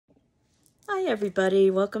Hi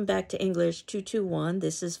everybody, welcome back to English 221.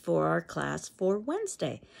 This is for our class for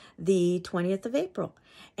Wednesday, the 20th of April.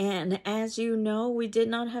 And as you know, we did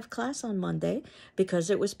not have class on Monday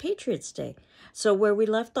because it was Patriots Day. So where we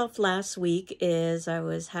left off last week is I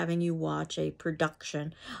was having you watch a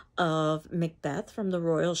production of Macbeth from the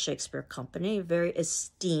Royal Shakespeare Company, a very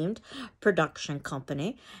esteemed production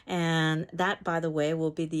company. And that, by the way,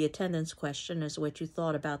 will be the attendance question, is what you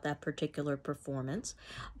thought about that particular performance.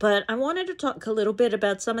 But I wanted to talk a little bit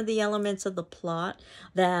about some of the elements of the plot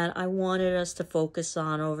that I wanted us to focus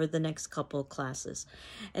on over the next couple of classes.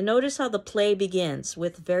 And notice how the play begins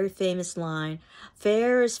with a very famous line,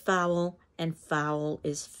 "Fair is foul and foul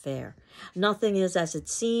is fair." Nothing is as it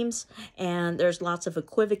seems, and there's lots of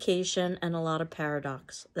equivocation and a lot of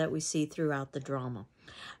paradox that we see throughout the drama.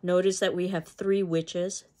 Notice that we have 3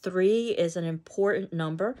 witches. 3 is an important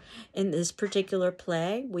number. In this particular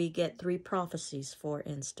play, we get 3 prophecies, for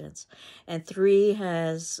instance. And 3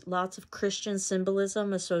 has lots of Christian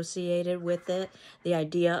symbolism associated with it. The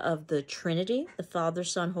idea of the Trinity, the Father,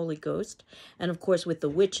 Son, Holy Ghost. And of course, with the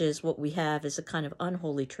witches, what we have is a kind of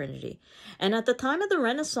unholy Trinity. And at the time of the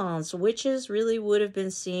Renaissance, witches really would have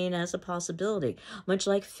been seen as a possibility, much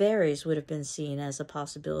like fairies would have been seen as a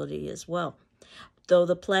possibility as well. Though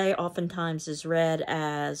the play oftentimes is read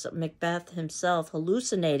as Macbeth himself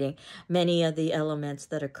hallucinating many of the elements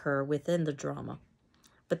that occur within the drama.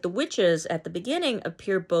 But the witches at the beginning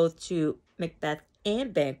appear both to Macbeth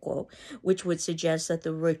and Banquo, which would suggest that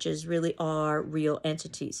the witches really are real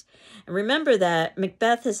entities. And remember that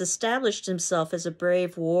Macbeth has established himself as a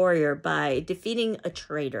brave warrior by defeating a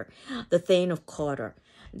traitor, the Thane of Cawdor.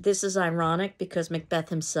 This is ironic because Macbeth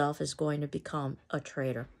himself is going to become a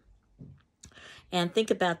traitor. And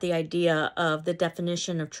think about the idea of the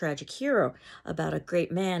definition of tragic hero, about a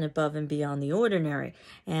great man above and beyond the ordinary.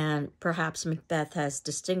 And perhaps Macbeth has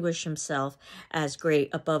distinguished himself as great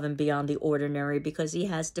above and beyond the ordinary because he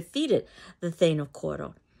has defeated the Thane of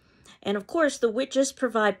Cawdor. And of course, the witches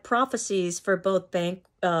provide prophecies for both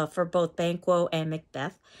Banquo and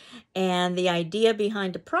Macbeth. And the idea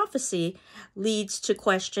behind the prophecy leads to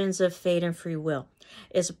questions of fate and free will.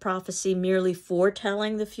 Is a prophecy merely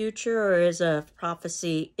foretelling the future, or is a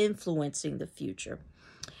prophecy influencing the future?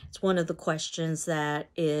 It's one of the questions that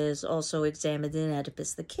is also examined in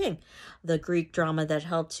Oedipus the King, the Greek drama that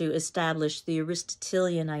helped to establish the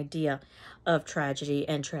Aristotelian idea of tragedy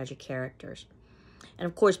and tragic characters. And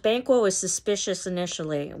of course, Banquo is suspicious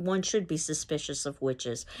initially. One should be suspicious of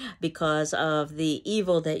witches because of the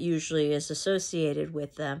evil that usually is associated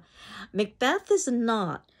with them. Macbeth is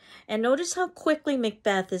not. And notice how quickly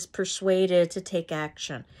Macbeth is persuaded to take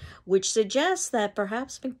action, which suggests that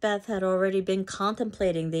perhaps Macbeth had already been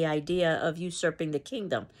contemplating the idea of usurping the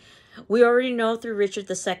kingdom. We already know through Richard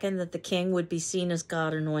II that the king would be seen as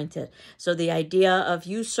God anointed. So the idea of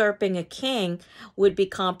usurping a king would be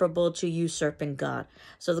comparable to usurping God.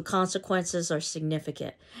 So the consequences are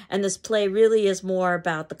significant. And this play really is more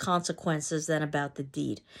about the consequences than about the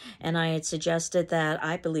deed. And I had suggested that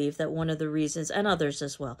I believe that one of the reasons, and others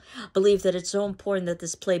as well, believe that it's so important that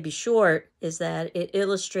this play be short is that it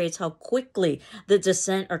illustrates how quickly the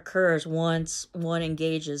descent occurs once one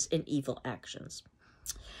engages in evil actions.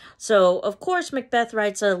 So, of course, Macbeth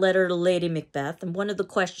writes a letter to Lady Macbeth, and one of the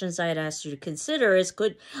questions I had asked you to consider is,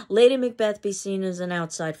 could Lady Macbeth be seen as an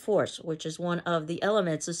outside force, which is one of the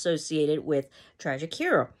elements associated with tragic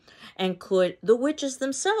hero? And could the witches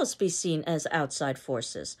themselves be seen as outside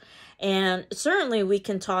forces? And certainly we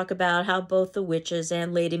can talk about how both the witches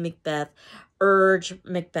and Lady Macbeth urge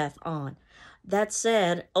Macbeth on. That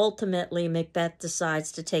said, ultimately, Macbeth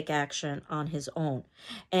decides to take action on his own.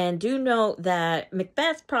 And do note that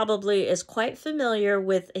Macbeth probably is quite familiar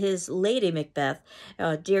with his Lady Macbeth,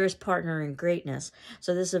 dearest partner in greatness.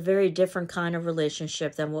 So this is a very different kind of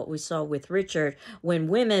relationship than what we saw with Richard, when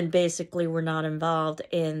women basically were not involved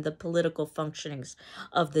in the political functionings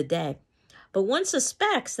of the day. But one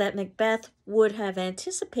suspects that Macbeth would have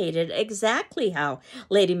anticipated exactly how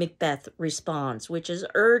Lady Macbeth responds, which is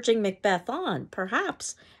urging Macbeth on,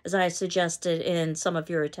 perhaps, as I suggested in some of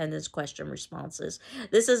your attendance question responses.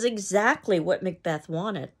 This is exactly what Macbeth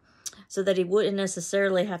wanted, so that he wouldn't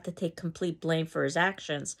necessarily have to take complete blame for his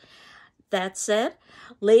actions. That said,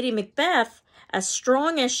 Lady Macbeth, as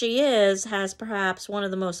strong as she is, has perhaps one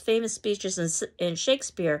of the most famous speeches in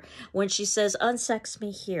Shakespeare when she says, "Unsex me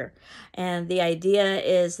here." And the idea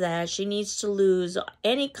is that she needs to lose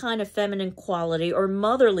any kind of feminine quality or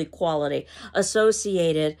motherly quality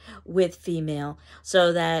associated with female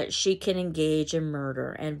so that she can engage in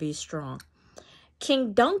murder and be strong.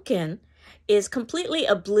 King Duncan is completely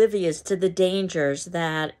oblivious to the dangers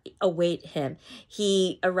that await him.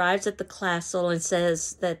 He arrives at the castle and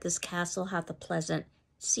says that this castle hath a pleasant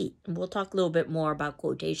seat. And we'll talk a little bit more about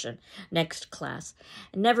quotation next class.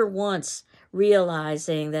 And never once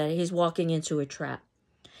realizing that he's walking into a trap.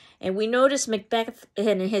 And we notice Macbeth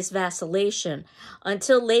in his vacillation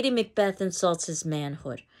until Lady Macbeth insults his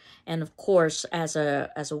manhood. And of course, as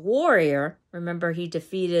a warrior, remember he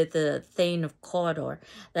defeated the Thane of Cawdor.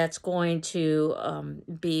 That's going to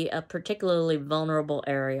be a particularly vulnerable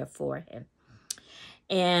area for him.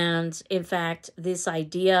 And in fact, this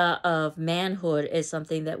idea of manhood is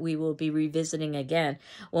something that we will be revisiting again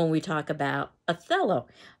when we talk about Othello.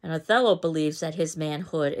 And Othello believes that his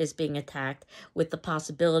manhood is being attacked with the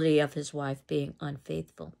possibility of his wife being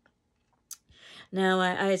unfaithful. Now,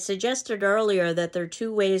 I suggested earlier that there are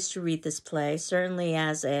two ways to read this play, certainly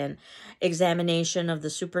as an examination of the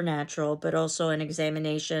supernatural, but also an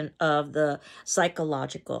examination of the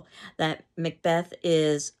psychological, that Macbeth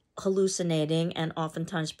is hallucinating and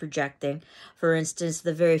oftentimes projecting. For instance,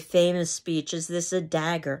 the very famous speech, "Is this a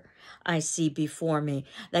dagger I see before me?"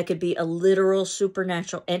 That could be a literal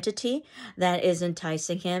supernatural entity that is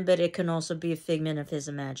enticing him, but it can also be a figment of his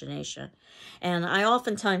imagination. And I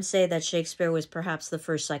oftentimes say that Shakespeare was perhaps the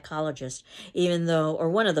first psychologist, or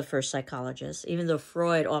one of the first psychologists, even though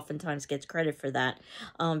Freud oftentimes gets credit for that,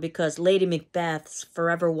 because Lady Macbeth's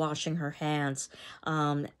forever washing her hands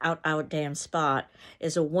out damn spot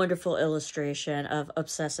is a wonderful illustration of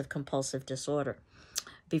obsessive compulsive disorder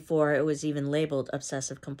before it was even labeled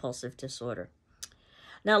obsessive compulsive disorder.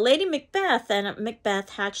 Now, Lady Macbeth and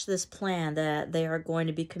Macbeth hatched this plan that they are going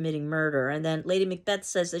to be committing murder. And then Lady Macbeth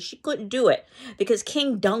says that she couldn't do it because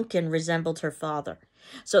King Duncan resembled her father.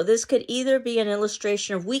 So this could either be an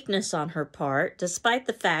illustration of weakness on her part, despite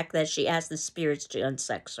the fact that she asked the spirits to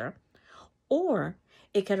unsex her, or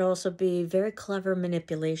it could also be very clever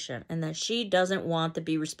manipulation and that she doesn't want to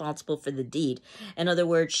be responsible for the deed. In other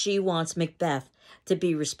words, she wants Macbeth to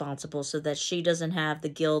be responsible so that she doesn't have the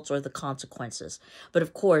guilt or the consequences. But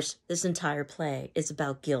of course, this entire play is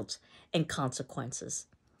about guilt and consequences.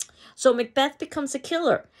 So Macbeth becomes a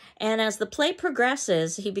killer. And as the play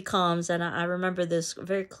progresses, he becomes, and I remember this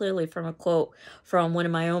very clearly from a quote from one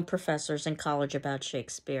of my own professors in college about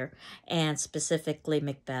Shakespeare, and specifically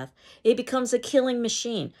Macbeth, he becomes a killing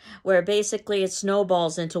machine, where basically it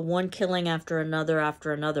snowballs into one killing after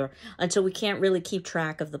another until we can't really keep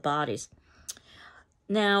track of the bodies.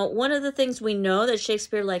 Now, one of the things we know that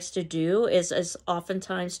Shakespeare likes to do is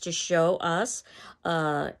oftentimes to show us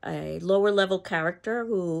a lower level character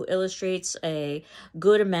who illustrates a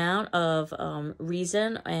good amount of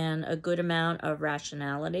reason and a good amount of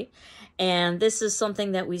rationality. And this is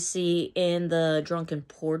something that we see in the drunken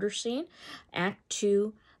porter scene, Act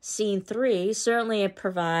 2, Scene 3. Certainly it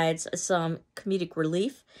provides some comedic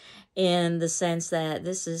relief in the sense that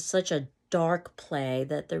this is such a dark play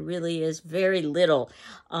that there really is very little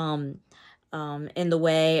in the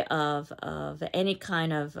way of any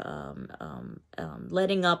kind of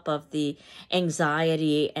letting up of the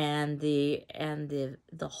anxiety and the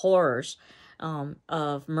horrors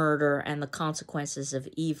of murder and the consequences of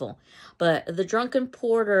evil. But the drunken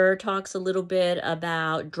porter talks a little bit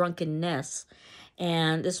about drunkenness.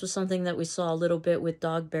 And this was something that we saw a little bit with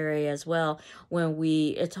Dogberry as well when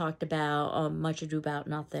we talked about Much Ado About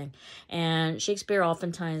Nothing. And Shakespeare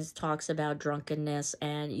oftentimes talks about drunkenness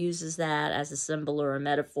and uses that as a symbol or a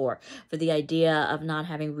metaphor for the idea of not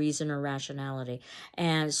having reason or rationality.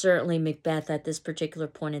 And certainly Macbeth at this particular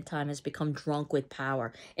point in time has become drunk with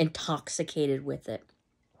power, intoxicated with it.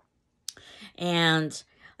 And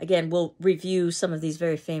again, we'll review some of these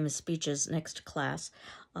very famous speeches next class.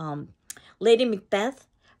 Lady Macbeth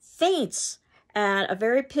faints at a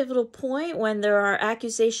very pivotal point when there are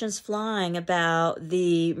accusations flying about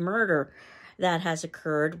the murder that has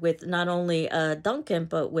occurred with not only Duncan,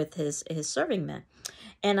 but with his serving men.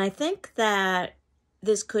 And I think that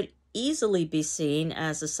this could easily be seen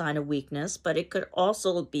as a sign of weakness, but it could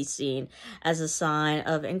also be seen as a sign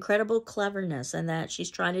of incredible cleverness, and that she's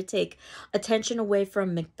trying to take attention away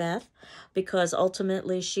from Macbeth because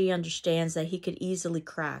ultimately she understands that he could easily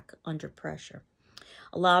crack under pressure.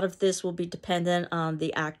 A lot of this will be dependent on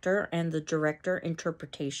the actor and the director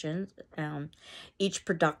interpretation. Each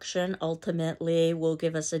production ultimately will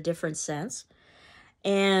give us a different sense.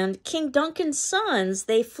 And King Duncan's sons,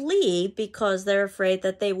 they flee because they're afraid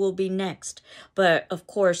that they will be next. But, of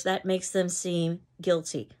course, that makes them seem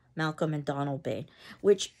guilty, Malcolm and Donalbain,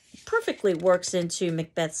 which perfectly works into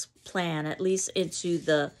Macbeth's plan, at least into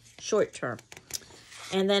the short term.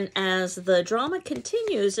 And then as the drama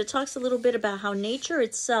continues, it talks a little bit about how nature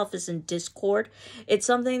itself is in discord. It's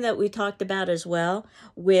something that we talked about as well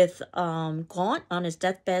with Gaunt on his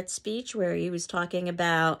deathbed speech, where he was talking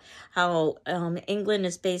about how England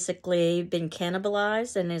has basically been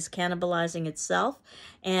cannibalized and is cannibalizing itself.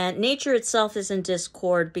 And nature itself is in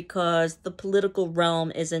discord because the political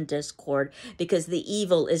realm is in discord, because the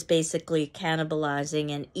evil is basically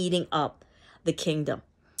cannibalizing and eating up the kingdom.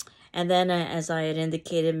 And then, as I had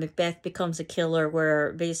indicated, Macbeth becomes a killer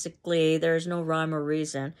where basically there's no rhyme or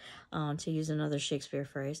reason, to use another Shakespeare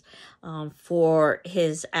phrase, for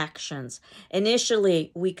his actions.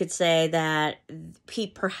 Initially, we could say that he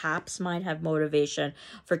perhaps might have motivation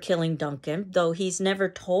for killing Duncan, though he's never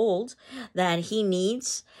told that he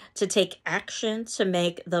needs to take action to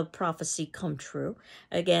make the prophecy come true.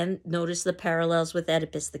 Again, notice the parallels with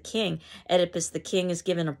Oedipus the King. Oedipus the King is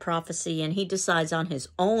given a prophecy and he decides on his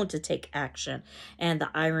own to take action. And the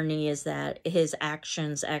irony is that his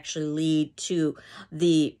actions actually lead to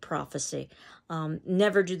the prophecy.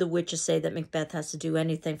 Never do the witches say that Macbeth has to do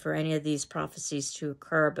anything for any of these prophecies to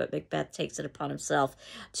occur, but Macbeth takes it upon himself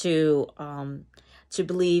to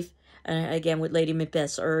believe, again with Lady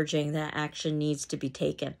Macbeth's urging, that action needs to be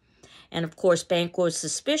taken. And of course, Banquo's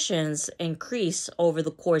suspicions increase over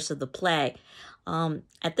the course of the play.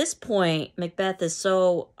 At this point, Macbeth is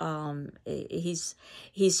so he's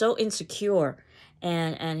so insecure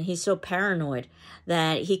and he's so paranoid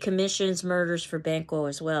that he commissions murders for Banquo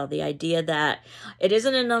as well. The idea that it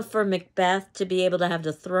isn't enough for Macbeth to be able to have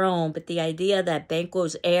the throne, but the idea that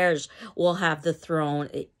Banquo's heirs will have the throne,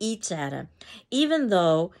 it eats at him. Even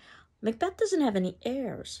though Macbeth doesn't have any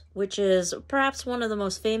heirs, which is perhaps one of the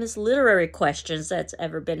most famous literary questions that's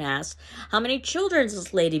ever been asked. How many children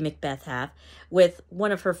does Lady Macbeth have? With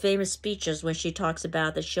one of her famous speeches when she talks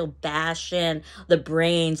about that she'll bash in the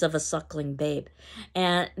brains of a suckling babe.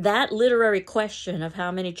 And that literary question of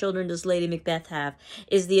how many children does Lady Macbeth have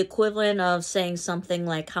is the equivalent of saying something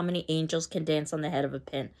like how many angels can dance on the head of a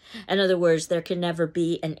pin. In other words, there can never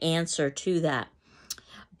be an answer to that.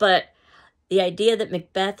 But the idea that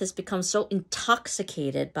Macbeth has become so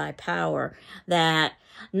intoxicated by power that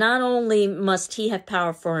not only must he have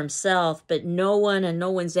power for himself, but no one and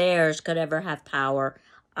no one's heirs could ever have power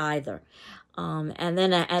either. And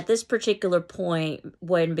then at this particular point,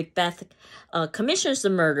 when Macbeth commissions the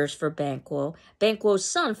murders for Banquo, Banquo's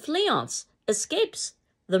son, Fleance, escapes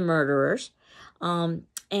the murderers.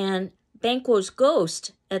 And Banquo's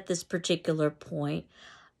ghost at this particular point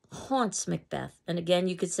haunts Macbeth. And again,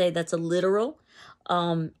 you could say that's a literal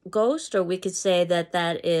ghost, or we could say that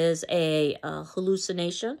that is a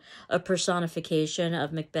hallucination, a personification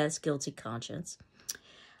of Macbeth's guilty conscience.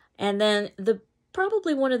 And then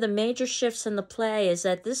probably one of the major shifts in the play is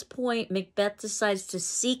at this point, Macbeth decides to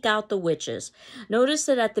seek out the witches. Notice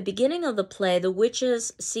that at the beginning of the play, the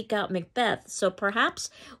witches seek out Macbeth. So perhaps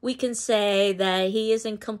we can say that he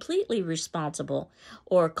isn't completely responsible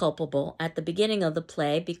or culpable at the beginning of the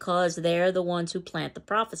play because they're the ones who plant the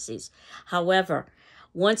prophecies. However,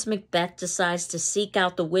 once Macbeth decides to seek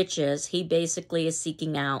out the witches, he basically is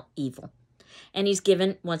seeking out evil. And he's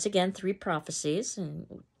given, once again, 3 prophecies, and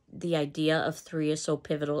the idea of 3 is so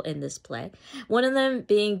pivotal in this play. One of them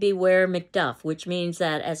being Beware Macduff, which means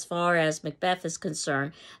that as far as Macbeth is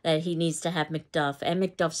concerned, that he needs to have Macduff and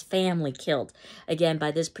Macduff's family killed. Again,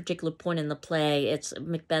 by this particular point in the play, it's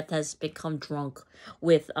Macbeth has become drunk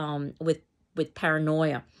with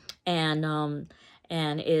paranoia and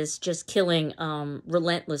is just killing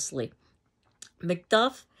relentlessly.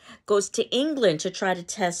 Macduff goes to England to try to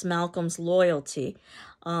test Malcolm's loyalty.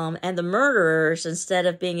 And the murderers, instead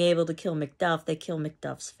of being able to kill Macduff, they kill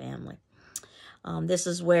Macduff's family. This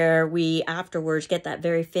is where we afterwards get that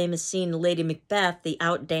very famous scene, Lady Macbeth, the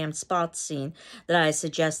outdamned spots scene that I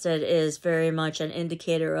suggested is very much an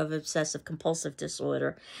indicator of obsessive compulsive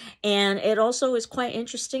disorder. And it also is quite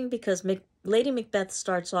interesting because Lady Macbeth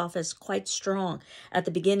starts off as quite strong at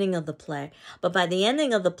the beginning of the play, but by the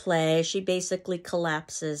ending of the play, she basically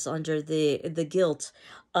collapses under the guilt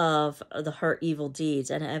of her evil deeds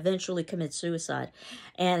and eventually commits suicide.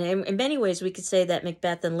 And in many ways, we could say that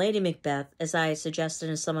Macbeth and Lady Macbeth, as I suggested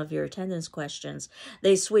in some of your attendance questions,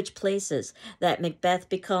 they switch places, that Macbeth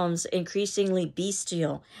becomes increasingly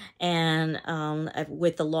bestial and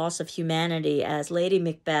with the loss of humanity, as Lady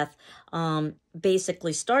Macbeth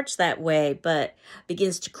basically starts that way, but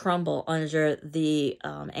begins to crumble under the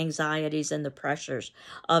anxieties and the pressures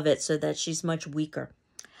of it so that she's much weaker.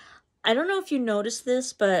 I don't know if you noticed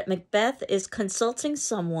this, but Macbeth is consulting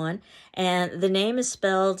someone, and the name is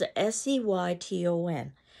spelled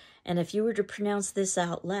Seyton. And if you were to pronounce this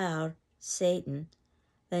out loud, Satan,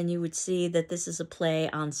 then you would see that this is a play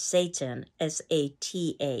on Satan,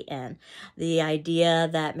 Satan. The idea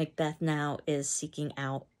that Macbeth now is seeking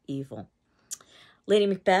out evil. Lady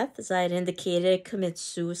Macbeth, as I had indicated, commits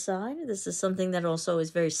suicide. This is something that also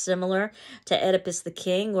is very similar to Oedipus the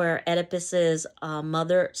King, where Oedipus's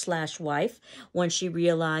mother/wife, when she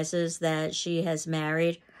realizes that she has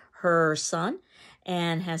married her son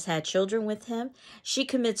and has had children with him, she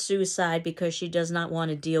commits suicide because she does not want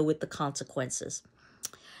to deal with the consequences.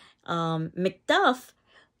 Macduff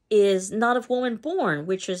is not of woman born,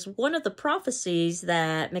 which is one of the prophecies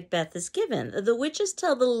that Macbeth is given. The witches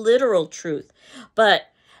tell the literal truth, but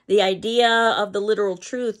the idea of the literal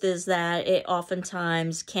truth is that it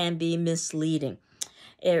oftentimes can be misleading.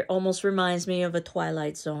 It almost reminds me of a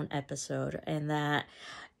Twilight Zone episode, and that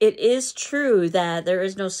it is true that there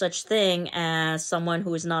is no such thing as someone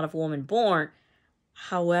who is not of woman born.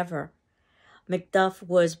 However, Macduff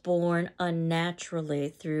was born unnaturally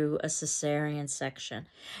through a cesarean section.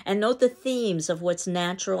 And note the themes of what's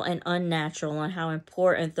natural and unnatural and how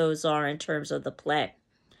important those are in terms of the play.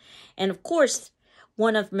 And of course,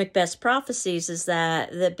 one of Macbeth's prophecies is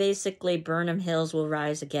that basically Burnham Hills will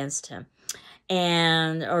rise against him.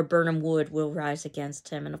 Or Burnham Wood will rise against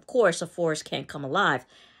him. And of course, a forest can't come alive.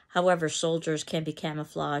 However, soldiers can be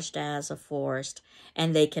camouflaged as a forest,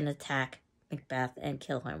 and they can attack Macbeth and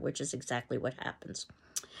kill him, which is exactly what happens.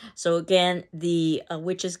 So again, the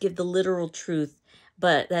witches give the literal truth,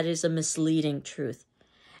 but that is a misleading truth.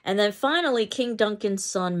 And then finally, King Duncan's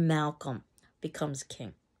son Malcolm becomes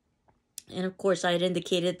king. And of course, I had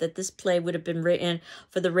indicated that this play would have been written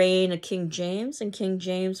for the reign of King James, and King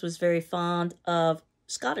James was very fond of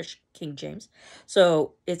Scottish King James.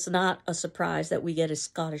 So it's not a surprise that we get a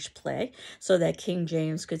Scottish play so that King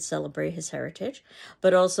James could celebrate his heritage,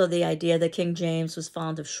 but also the idea that King James was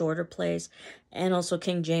fond of shorter plays, and also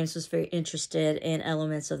King James was very interested in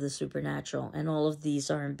elements of the supernatural, and all of these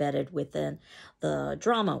are embedded within the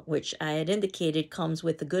drama, which I had indicated comes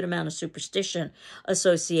with a good amount of superstition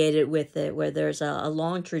associated with it, where there's a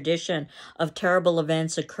long tradition of terrible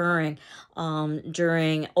events occurring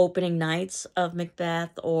during opening nights of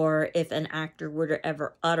Macbeth, or if an actor were to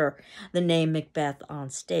ever utter the name Macbeth on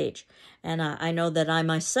stage. And I know that I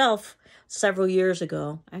myself, several years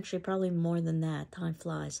ago, actually probably more than that, time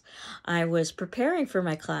flies, I was preparing for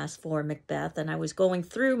my class for Macbeth, and I was going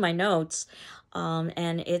through my notes,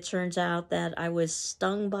 and it turns out that I was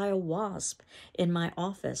stung by a wasp in my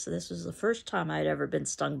office. This was the first time I'd ever been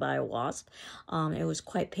stung by a wasp. It was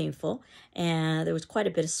quite painful, and there was quite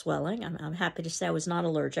a bit of swelling. I'm happy to say I was not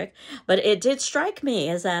allergic, but it did strike me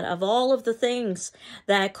as that of all of the things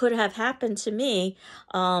that could have happened to me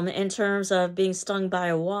in terms of being stung by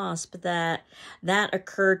a wasp, that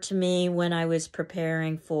occurred to me when I was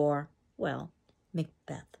preparing for, well,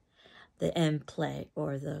 Macbeth, the end play,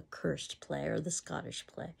 or the cursed play, or the Scottish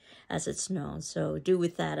play, as it's known. So do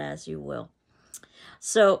with that as you will.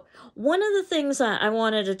 So one of the things I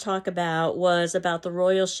wanted to talk about was about the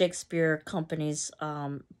Royal Shakespeare Company's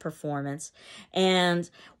performance. And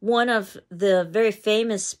one of the very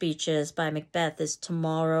famous speeches by Macbeth is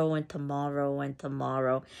tomorrow and tomorrow and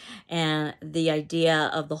tomorrow. And the idea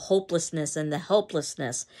of the hopelessness and the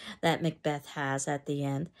helplessness that Macbeth has at the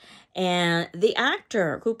end. And the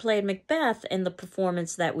actor who played Macbeth in the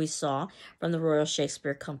performance that we saw from the Royal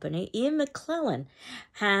Shakespeare Company, Ian McKellen,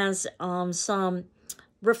 has some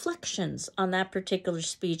reflections on that particular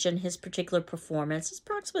speech and his particular performance. It's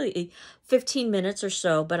approximately 15 minutes or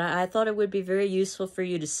so, but I thought it would be very useful for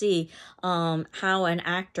you to see how an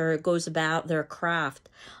actor goes about their craft.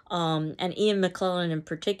 And Ian McKellen in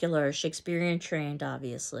particular, Shakespearean trained,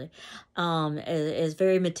 obviously, is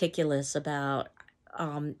very meticulous about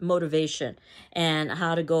motivation and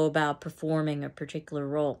how to go about performing a particular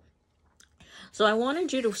role. So I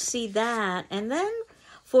wanted you to see that, and then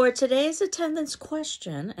for today's attendance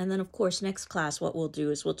question, and then of course next class what we'll do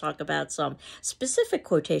is we'll talk about some specific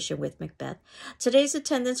quotation with Macbeth. Today's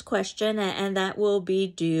attendance question, and that will be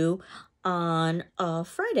due on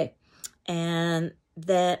Friday. And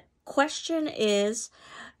that question is,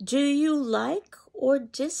 do you like or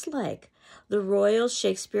dislike the Royal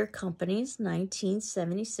Shakespeare Company's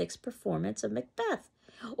 1976 performance of Macbeth?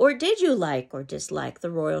 Or did you like or dislike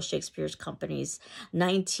the Royal Shakespeare Company's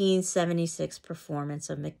 1976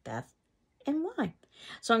 performance of Macbeth, and why?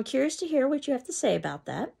 So I'm curious to hear what you have to say about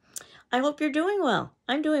that. I hope you're doing well.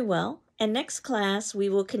 I'm doing well. And next class, we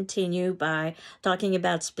will continue by talking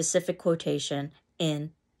about specific quotation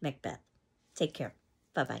in Macbeth. Take care.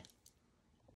 Bye-bye.